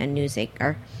 CNN news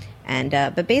anchor. And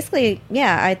but basically,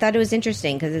 I thought it was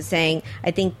interesting because it's saying I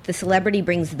think the celebrity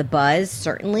brings the buzz,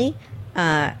 certainly,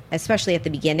 especially at the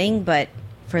beginning. But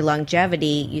for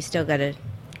longevity, you still got to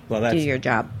do your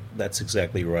job. That's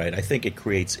exactly right. I think it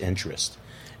creates interest.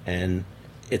 And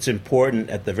it's important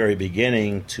at the very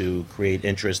beginning to create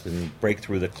interest and break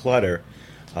through the clutter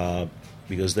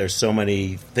because there's so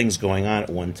many things going on at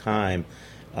one time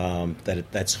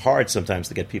that's hard sometimes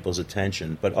to get people's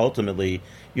attention. But ultimately,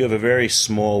 you have a very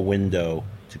small window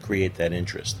to create that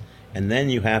interest. And then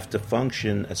you have to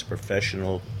function as a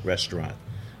professional restaurant,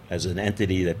 as an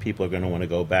entity that people are going to want to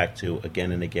go back to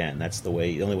again and again. That's the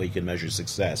only way you can measure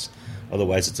success.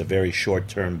 Otherwise, it's a very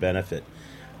short-term benefit.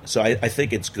 So I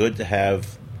think it's good to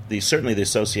have certainly the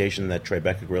association that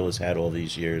Tribeca Grill has had all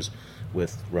these years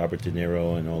with Robert De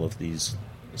Niro and all of these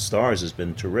stars has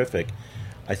been terrific.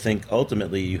 I think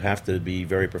ultimately you have to be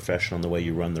very professional in the way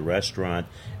you run the restaurant,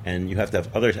 and you have to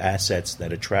have other assets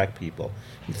that attract people.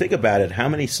 You think about it, how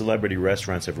many celebrity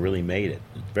restaurants have really made it?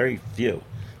 Very few.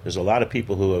 There's a lot of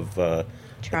people who have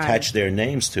attached their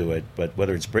names to it, but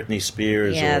whether it's Britney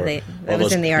Spears that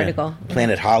was in the article.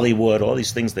 Planet Hollywood, all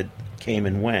these things that came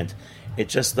and went, it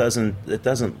just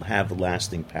doesn't have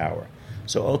lasting power.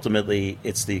 So ultimately,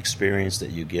 it's the experience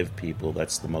that you give people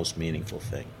that's the most meaningful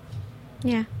thing.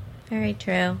 Yeah, very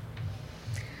true.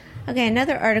 Okay,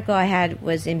 another article I had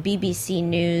was in BBC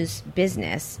News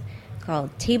Business called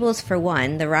Tables for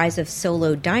One, The Rise of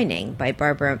Solo Dining by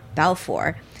Barbara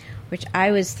Balfour, which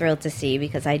I was thrilled to see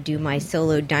because I do my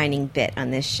solo dining bit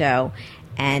on this show.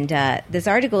 And this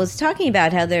article is talking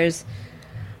about how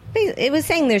it was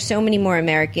saying there's so many more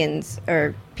Americans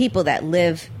or people that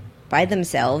live by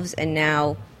themselves and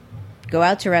now go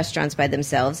out to restaurants by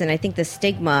themselves. And I think the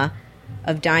stigma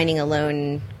of dining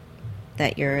alone,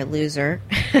 that you're a loser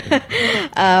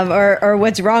or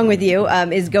what's wrong with you,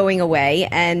 is going away.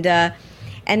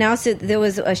 And also there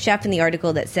was a chef in the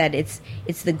article that said it's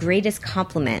the greatest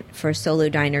compliment for a solo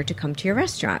diner to come to your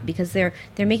restaurant because they're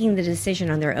making the decision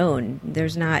on their own. They're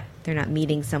not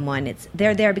meeting someone.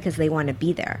 They're there because they want to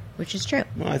be there, which is true.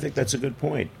 Well, I think that's a good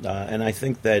point. And I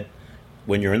think that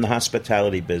when you're in the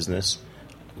hospitality business,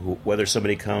 whether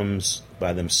somebody comes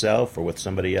by themselves or with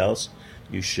somebody else,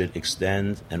 you should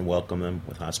extend and welcome them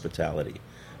with hospitality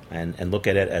and look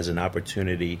at it as an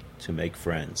opportunity to make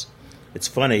friends. It's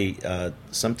funny,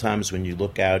 sometimes when you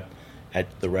look out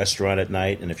at the restaurant at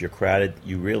night and if you're crowded,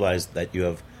 you realize that you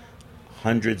have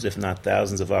hundreds, if not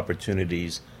thousands, of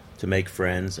opportunities to make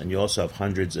friends, and you also have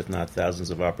hundreds, if not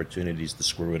thousands, of opportunities to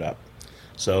screw it up.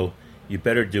 So you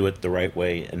better do it the right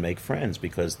way and make friends,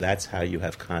 because that's how you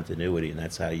have continuity and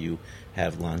that's how you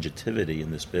have longevity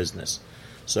in this business.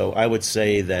 So I would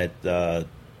say that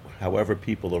however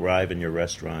people arrive in your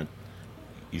restaurant,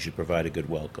 you should provide a good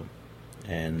welcome.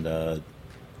 And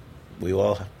we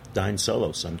all dine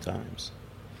solo sometimes.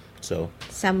 So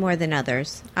some more than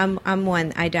others. I'm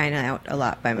one. I dine out a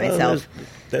lot by myself.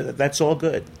 That's all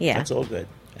good. Yeah, that's all good.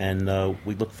 And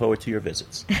we look forward to your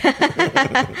visits.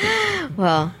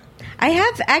 Well,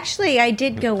 I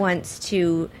did go once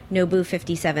to Nobu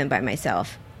 57 by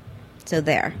myself. So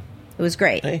there, it was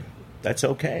great. Hey, that's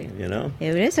okay.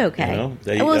 It is okay.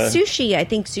 Sushi. I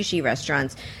think sushi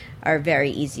restaurants are very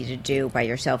easy to do by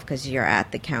yourself because you're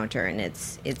at the counter and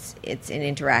it's an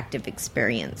interactive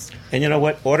experience. And you know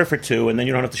what? Order for two, and then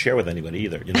you don't have to share with anybody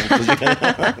either.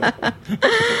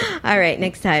 All right,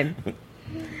 next time.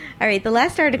 All right, the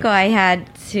last article I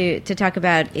had to talk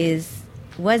about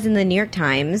was in the New York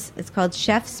Times. It's called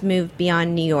 "Chefs Move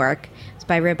Beyond New York." It's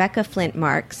by Rebecca Flint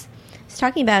Marks. It's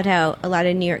talking about how a lot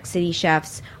of New York City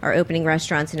chefs are opening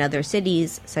restaurants in other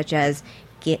cities, such as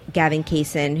Gavin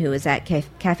Kaysen, who is at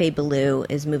Cafe Baloo,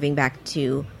 has moved back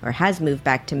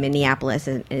to Minneapolis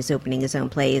and is opening his own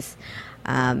place.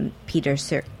 Peter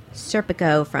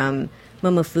Serpico from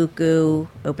Momofuku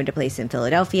opened a place in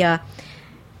Philadelphia.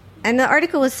 And the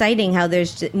article was citing how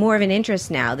there's more of an interest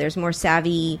now. There's more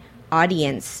savvy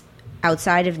audience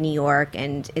outside of New York,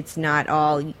 and it's not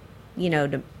all,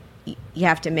 you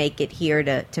have to make it here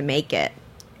to make it.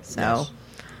 So, yes.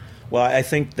 Well, I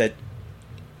think that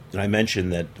I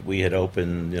mentioned that we had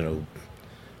opened,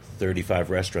 35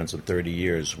 restaurants in 30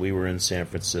 years. We were in San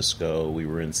Francisco. We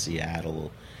were in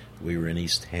Seattle. We were in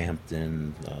East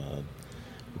Hampton.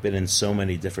 We've been in so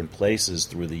many different places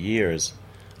through the years.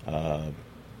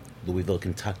 Louisville,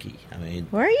 Kentucky.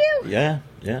 Were you? Yeah.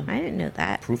 I didn't know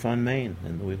that. Proof on Main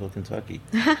in Louisville, Kentucky.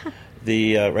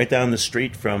 Right down the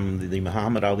street from the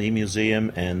Muhammad Ali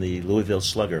Museum and the Louisville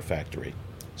Slugger Factory.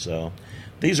 So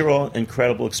these are all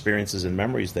incredible experiences and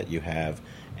memories that you have,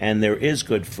 and there is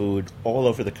good food all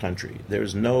over the country.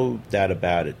 There's no doubt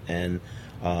about it, and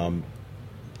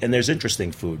there's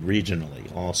interesting food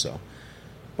regionally also.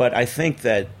 But I think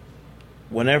that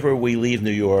whenever we leave New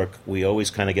York, we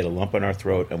always kind of get a lump in our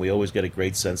throat, and we always get a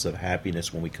great sense of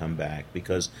happiness when we come back,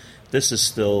 because this is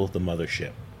still the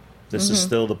mothership. This is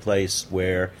still the place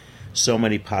where so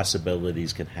many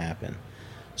possibilities can happen.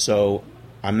 So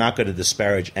I'm not going to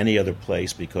disparage any other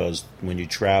place, because when you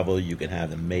travel, you can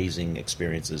have amazing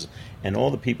experiences. And all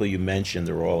the people you mentioned,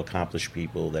 they're all accomplished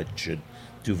people that should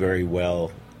do very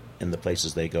well in the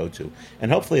places they go to.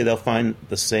 And hopefully they'll find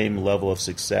the same level of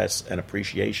success and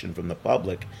appreciation from the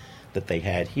public that they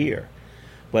had here.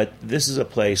 But this is a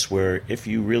place where if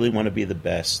you really want to be the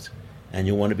best and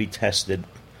you want to be tested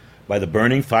by the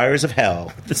burning fires of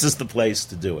hell, this is the place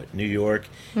to do it. New York,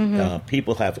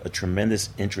 people have a tremendous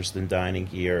interest in dining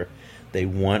here. They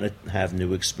want to have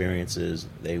new experiences.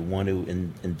 They want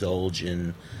to indulge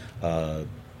in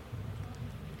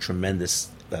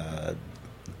tremendous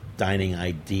dining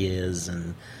ideas,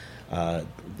 and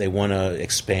they want to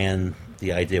expand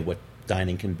the idea of what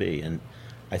dining can be. And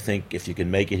I think if you can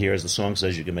make it here, as the song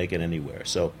says, you can make it anywhere.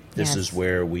 So this is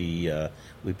where we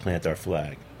plant our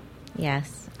flag.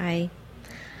 Yes, I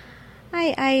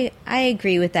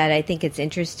agree with that. I think it's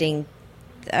interesting,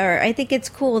 or I think it's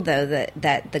cool though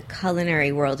that the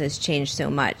culinary world has changed so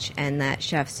much, and that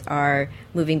chefs are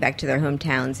moving back to their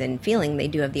hometowns and feeling they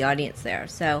do have the audience there.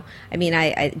 So I mean,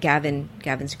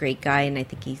 Gavin's a great guy, and I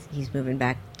think he's moving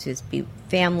back to his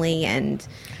family, and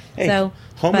so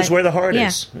home is where the heart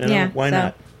is. You know, why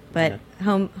not? But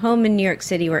home in New York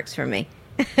City works for me.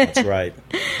 That's right.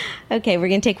 Okay, we're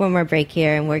going to take one more break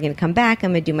here, and we're going to come back.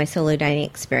 I'm going to do my solo dining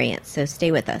experience, so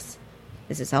stay with us.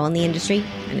 This is All in the Industry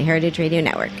on the Heritage Radio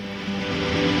Network.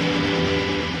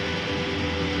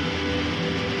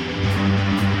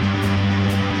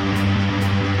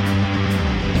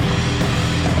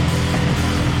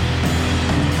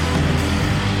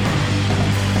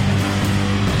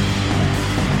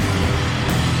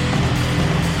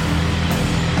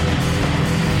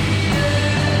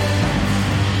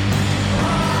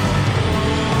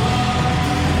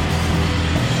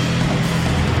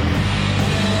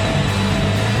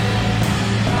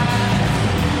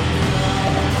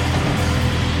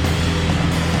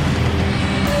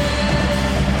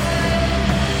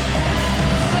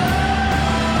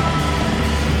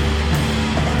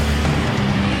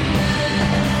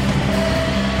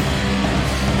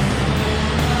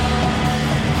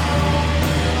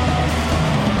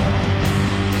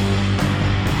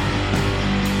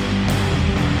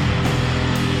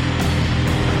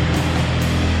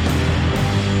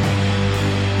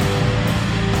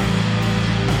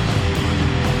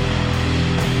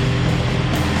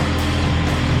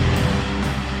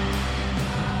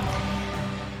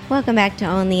 Welcome back to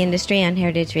All in the Industry on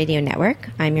Heritage Radio Network.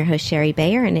 I'm your host, Sherry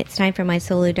Bayer, and it's time for my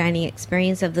solo dining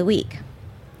experience of the week.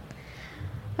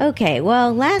 Okay,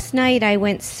 well, last night I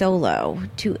went solo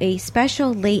to a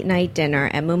special late-night dinner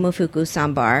at Momofuku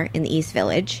Sambar in the East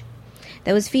Village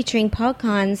that was featuring Paul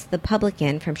Kahn's The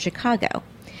Publican from Chicago.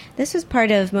 This was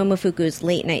part of Momofuku's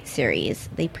late-night series.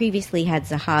 They previously had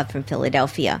Zahav from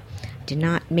Philadelphia. Did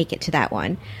not make it to that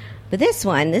one. But this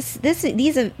one,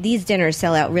 these dinners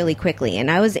sell out really quickly, and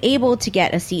I was able to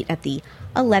get a seat at the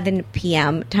 11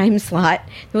 p.m. time slot.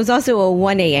 There was also a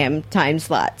 1 a.m. time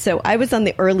slot, so I was on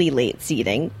the early late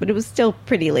seating, but it was still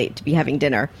pretty late to be having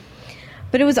dinner.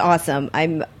 But it was awesome.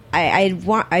 I've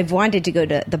wanted to go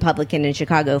to the Publican in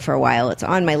Chicago for a while. It's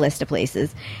on my list of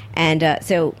places, and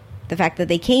so the fact that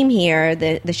they came here,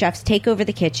 the chefs take over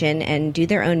the kitchen and do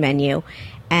their own menu.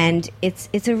 And it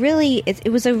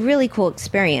was a really cool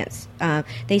experience.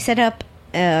 They set up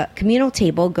a communal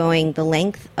table going the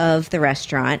length of the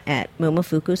restaurant at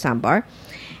Momofuku Sambar,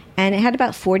 and it had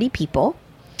about 40 people.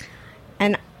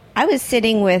 And I was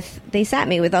they sat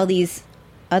me with all these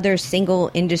other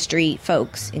single industry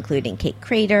folks, including Kate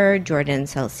Crater, Jordan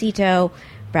Salcito,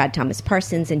 Brad Thomas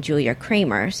Parsons, and Julia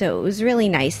Kramer. So it was really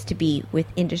nice to be with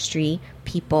industry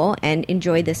people and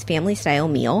enjoy this family-style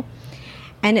meal.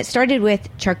 And it started with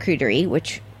charcuterie,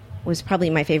 which was probably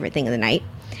my favorite thing of the night.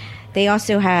 They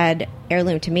also had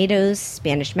heirloom tomatoes,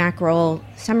 Spanish mackerel,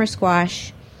 summer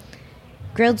squash,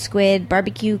 grilled squid,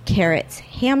 barbecue carrots,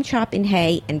 ham chop in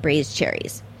hay, and braised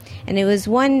cherries. And it was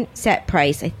one set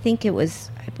price. I think it was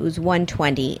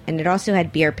 $120, and it also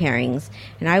had beer pairings.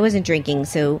 And I wasn't drinking,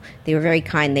 so they were very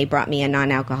kind. They brought me a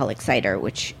non-alcoholic cider,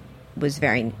 which was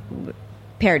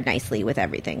paired nicely with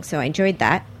everything. So I enjoyed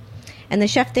that. And the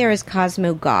chef there is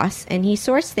Cosmo Goss, and he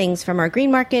sourced things from our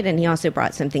green market, and he also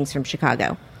brought some things from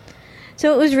Chicago.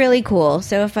 So it was really cool.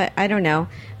 So if I don't know,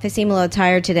 if I seem a little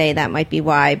tired today, that might be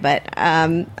why. But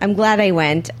I'm glad I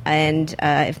went, and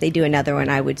if they do another one,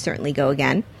 I would certainly go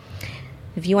again.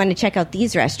 If you want to check out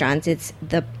these restaurants, it's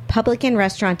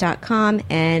thepublicanrestaurant.com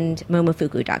and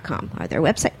momofuku.com are their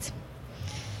websites.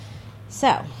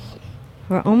 So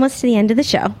we're almost to the end of the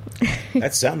show.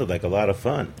 That sounded like a lot of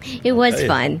fun. It was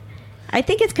fun. I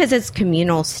think it's because it's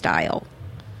communal style.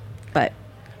 But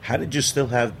how did you still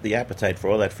have the appetite for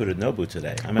all that food at Nobu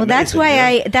today? Well, that's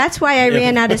why I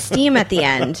ran out of steam at the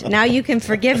end. Now you can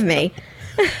forgive me.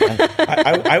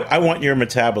 I want your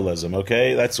metabolism,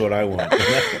 okay? That's what I want.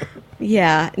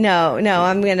 Yeah, no,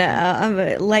 I'm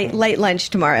a light lunch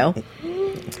tomorrow.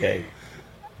 Okay.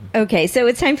 Okay, so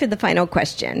it's time for the final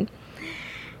question.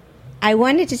 I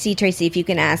wanted to see, Tracy, if you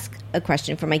can ask a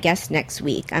question for my guest next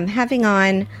week. I'm having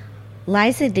on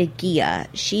Liza de Gia.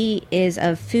 She is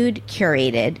of Food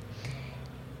Curated,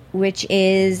 which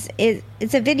is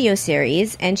it's a video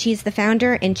series, and she's the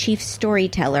founder and chief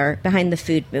storyteller behind the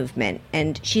food movement.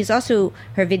 And she's also,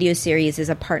 her video series is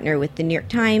a partner with the New York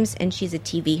Times, and she's a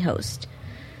TV host.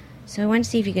 So I want to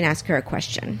see if you can ask her a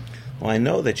question. Well, I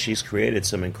know that she's created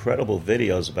some incredible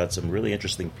videos about some really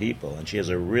interesting people, and she has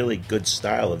a really good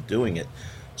style of doing it.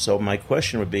 So my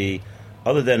question would be,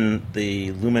 other than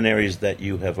the luminaries that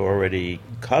you have already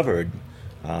covered,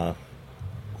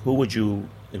 who would you,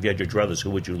 if you had your druthers, who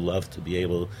would you love to be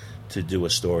able to do a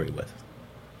story with?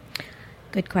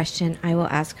 Good question. I will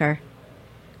ask her.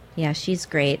 Yeah, she's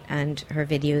great, and her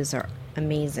videos are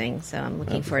amazing, so I'm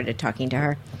looking forward to talking to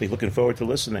her. I'll be looking forward to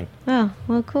listening. Oh,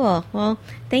 well, cool. Well,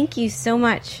 thank you so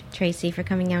much, Tracy, for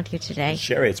coming out here today.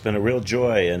 Sherry, it's been a real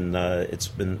joy, and it's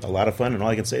been a lot of fun, and all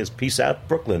I can say is peace out,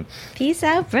 Brooklyn. Peace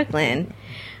out, Brooklyn.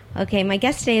 Okay, my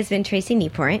guest today has been Tracy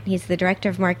Nieporent. He's the Director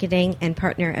of Marketing and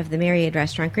partner of the Myriad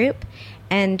Restaurant Group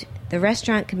and the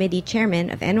Restaurant Committee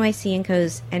Chairman of NYC &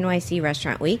 Co.'s NYC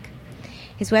Restaurant Week.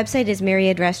 His website is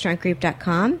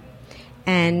myriadrestaurantgroup.com,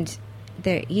 and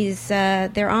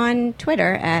they're on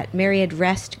Twitter at Myriad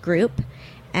Rest Group,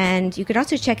 and you could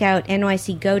also check out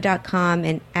nycgo.com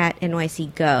and at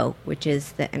nycgo, which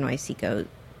is the NYC Go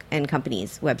and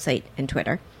Company's website and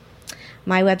Twitter.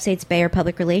 My website's Bayer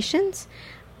Public Relations.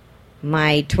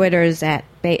 My Twitter's at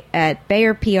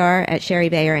Bayer PR, at Sherry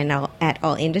Bayer, and at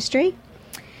All Industry.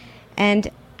 And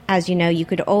as you know, you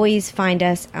could always find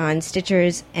us on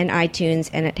Stitchers and iTunes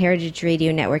and at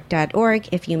heritageradionetwork.org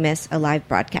if you miss a live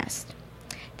broadcast.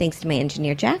 Thanks to my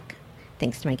engineer, Jack.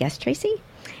 Thanks to my guest, Tracy.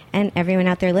 And everyone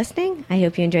out there listening, I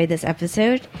hope you enjoyed this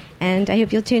episode, and I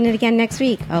hope you'll tune in again next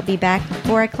week. I'll be back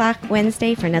 4 o'clock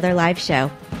Wednesday for another live show.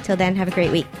 Till then, have a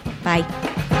great week. Bye.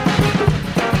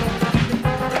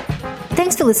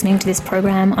 Thanks for listening to this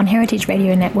program on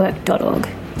heritageradionetwork.org.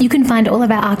 You can find all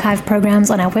of our archive programs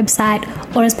on our website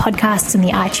or as podcasts in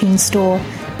the iTunes Store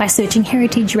by searching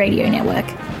Heritage Radio Network.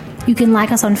 You can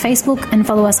like us on Facebook and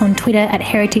follow us on Twitter at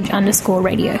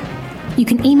heritage_radio. You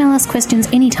can email us questions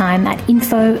anytime at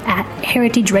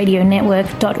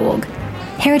info@heritageradionetwork.org.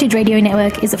 Heritage Radio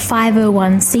Network is a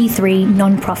 501c3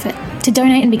 non-profit. To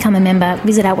donate and become a member,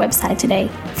 visit our website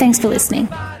today. Thanks for listening.